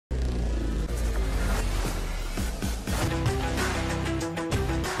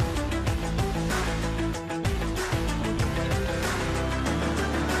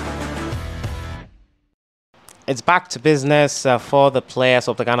It's back to business for the players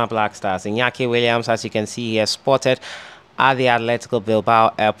of the Ghana Black Stars. Inaki Williams, as you can see here, spotted at the Atletico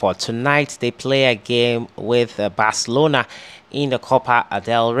Bilbao airport. Tonight, they play a game with Barcelona in the Copa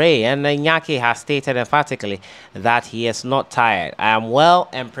del Rey. And Inaki has stated emphatically that he is not tired. I am well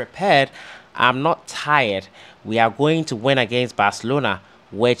and prepared. I'm not tired. We are going to win against Barcelona,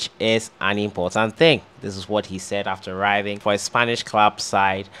 which is an important thing. This is what he said after arriving for his Spanish club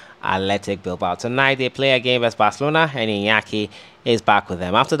side, Athletic Bilbao. Tonight they play a game as Barcelona, and Inaki is back with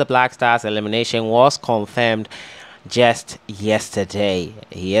them. After the Black Stars elimination was confirmed just yesterday,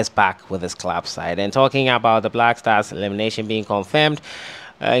 he is back with his club side. And talking about the Black Stars elimination being confirmed,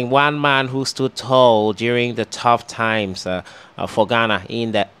 one man who stood tall during the tough times for Ghana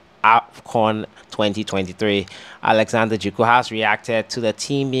in the Afcon 2023, Alexander Djiku, has reacted to the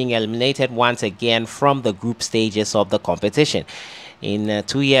team being eliminated once again from the group stages of the competition.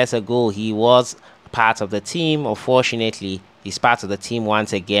 2 years ago, he was part of the team. Unfortunately, he's part of the team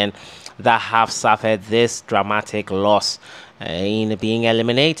once again that have suffered this dramatic loss in being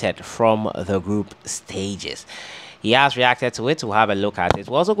eliminated from the group stages. He has reacted to it. We'll have a look at it.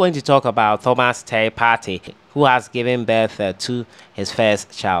 We're also going to talk about Thomas Partey, who has given birth to his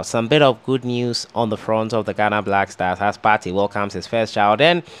first child. Some bit of good news on the front of the Ghana Black Stars as Partey welcomes his first child.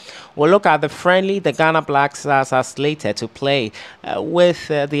 Then we'll look at the friendly the Ghana Black Stars are slated to play with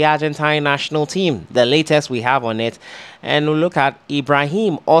the Argentine national team. The latest we have on it. And we'll look at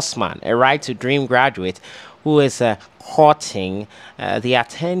IBRAHIM OSMAN, a Right to Dream graduate who is courting the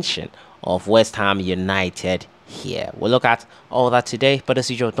attention of West Ham United here. We'll look at all that today, but as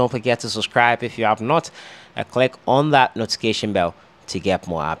usual, don't forget to subscribe if you have not. Click on that notification bell to get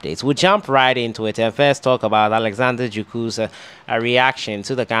more updates. We'll jump right into it and first talk about Alexander Djiku's reaction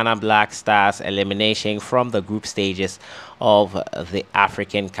to the Ghana Black Stars elimination from the group stages of the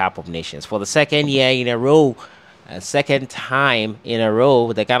African Cup of Nations. For the second year in a row, second time in a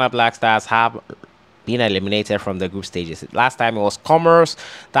row, the Ghana Black Stars have been eliminated from the group stages. Last time it was Comoros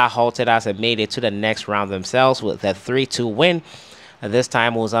that halted us and made it to the next round themselves with a 3-2 win. This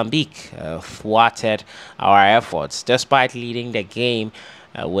time Mozambique thwarted our efforts despite leading the game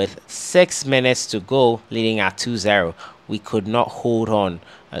with 6 minutes to go, leading at 2-0. We could not hold on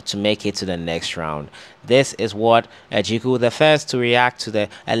to make it to the next round. This is what Djiku, the first to react to the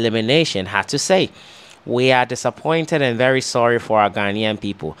elimination, had to say. We are disappointed and very sorry for our Ghanaian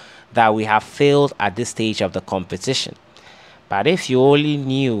people that we have failed at this stage of the competition. But if you only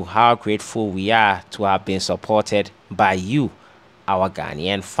knew how grateful we are to have been supported by you, our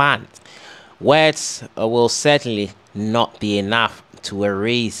Ghanaian fans. Words will certainly not be enough to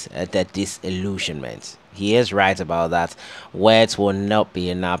erase the disillusionment. He is right about that. Words will not be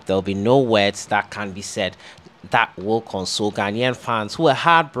enough. There will be no words that can be said that will console Ghanaian fans who are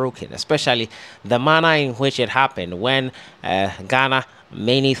heartbroken, especially the manner in which it happened when Ghana,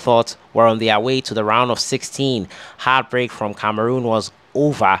 many thought, were on their way to the round of 16. Heartbreak from Cameroon was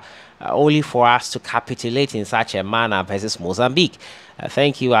over, only for us to capitulate in such a manner versus Mozambique.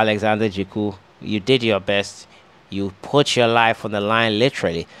 Thank you, Alexander Djiku. You did your best. You put your life on the line,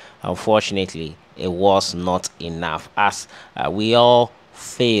 literally. Unfortunately, it was not enough, as we all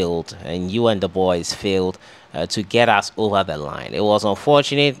failed, and you and the boys failed to get us over the line. It was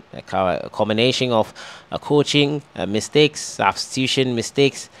unfortunate, a combination of coaching mistakes, substitution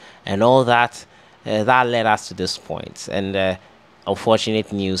mistakes, and all that that led us to this point. And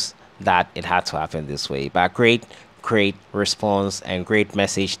unfortunate news that it had to happen this way. But great response and great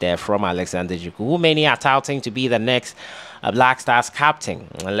message there from Alexander Djiku, who many are touting to be the next Black Stars captain.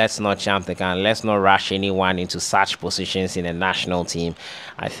 Let's not jump the gun. Let's not rush anyone into such positions in a national team.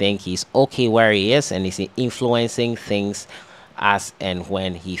 I think he's okay where he is, and he's influencing things as and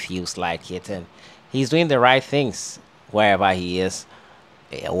when he feels like it. And he's doing the right things wherever he is,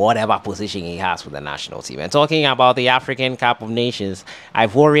 whatever position he has with the national team. And talking about the African Cup of Nations,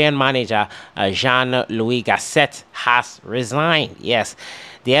 Ivorian manager Jean-Louis Gasset has resigned. Yes,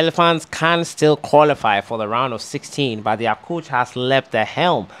 the Elephants can still qualify for the round of 16, but their coach has left the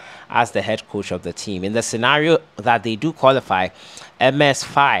helm as the head coach of the team. In the scenario that they do qualify, MS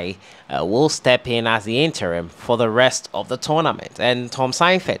Faye will step in as the interim for the rest of the tournament. And Tom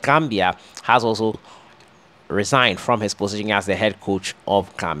Seinfeld, Gambia, has also resigned from his position as the head coach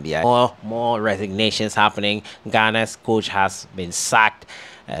of Gambia. More resignations happening. Ghana's coach has been sacked.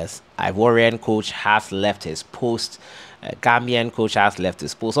 As Ivorian coach has left his post. Gambian coach has left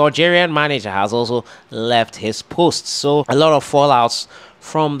his post. Algerian manager has also left his post. So a lot of fallouts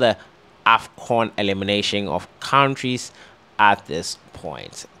from the Afcon elimination of countries at this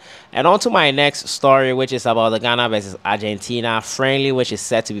point. And on to my next story, which is about the Ghana versus Argentina friendly, which is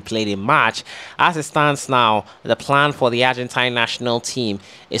set to be played in March. As it stands now, the plan for the Argentine national team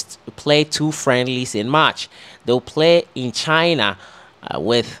is to play 2 friendlies in March. They'll play in China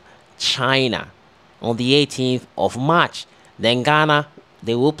with China on the 18th of March. Then Ghana,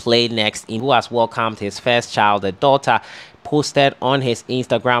 they will play next in who has welcomed his first child, a daughter. Posted on his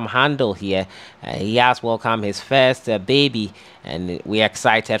Instagram handle here, he has welcomed his first baby, and we're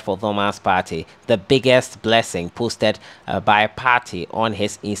excited for Thomas Partey. The biggest blessing, posted by Partey on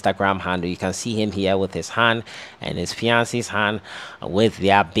his Instagram handle. You can see him here with his hand and his fiance's hand with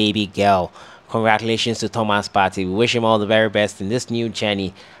their baby girl. Congratulations to Thomas Partey. We wish him all the very best in this new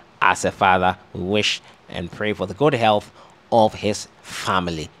journey as a father. We wish and pray for the good health of his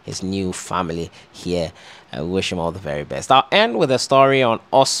family, his new family here. I wish him all the very best. I'll end with a story on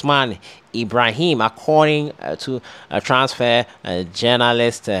OSMAN IBRAHIM. According to a transfer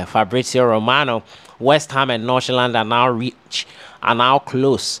journalist Fabrizio Romano, West Ham and Northland are now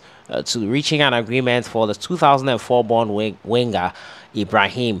close to reaching an agreement for the 2004 born winger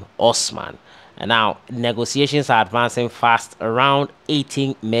Ibrahim Osman. And now negotiations are advancing fast, around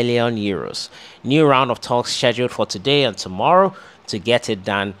 18 million euros. New round of talks scheduled for today and tomorrow to get it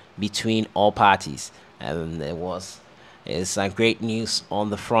done between all parties. And it's great news on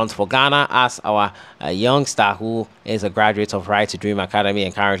the front for Ghana, as our youngster, who is a graduate of Right to Dream Academy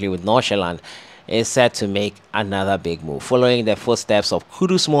and currently with Northland, is set to make another big move, following the footsteps of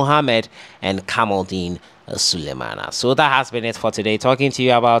Kudus Mohammed and Kamaldeen Sulemana. So that has been it for today. Talking to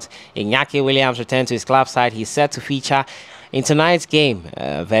you about Inaki Williams' return to his club side. He's set to feature in tonight's game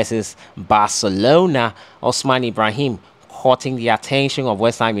versus Barcelona. Osman Ibrahim courting the attention of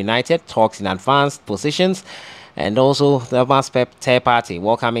West Ham United, talks in advanced positions, and also the Partey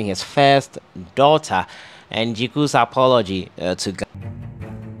welcoming his first daughter, and JIKU'S apology to